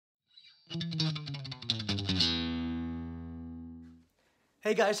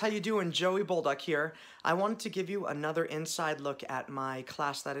Hey guys, how you doing? Joey Bolduck here. I wanted to give you another inside look at my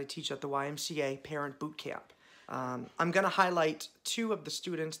class that I teach at the YMCA Parent Bootcamp. I'm going to highlight two of the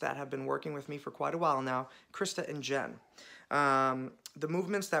students that have been working with me for quite a while now, Christa and Jenn. The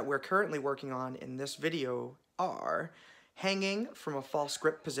movements that we're currently working on in this video are hanging from a false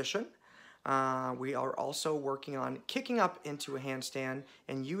grip position. We are also working on kicking up into a handstand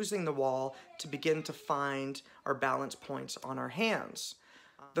and using the wall to begin to find our balance points on our hands.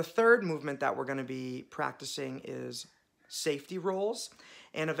 The third movement that we're going to be practicing is safety rolls,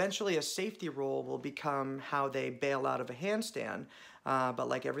 and eventually a safety roll will become how they bail out of a handstand, but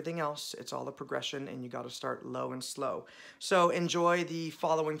like everything else, it's all a progression and you got to start low and slow. So enjoy the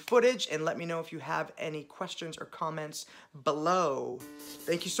following footage and let me know if you have any questions or comments below.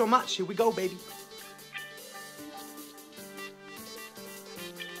 Thank you so much. Here we go, baby.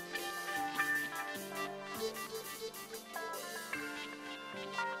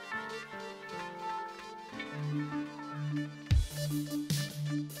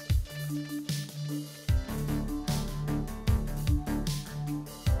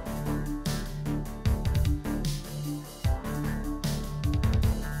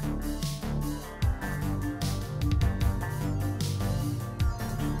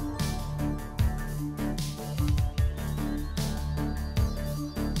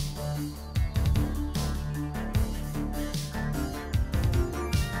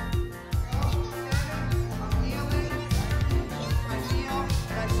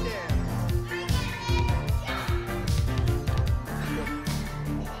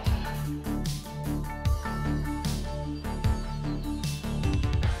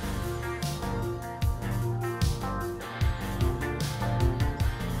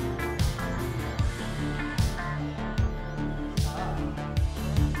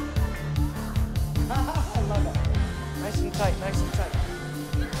 Nice and tight, nice and tight.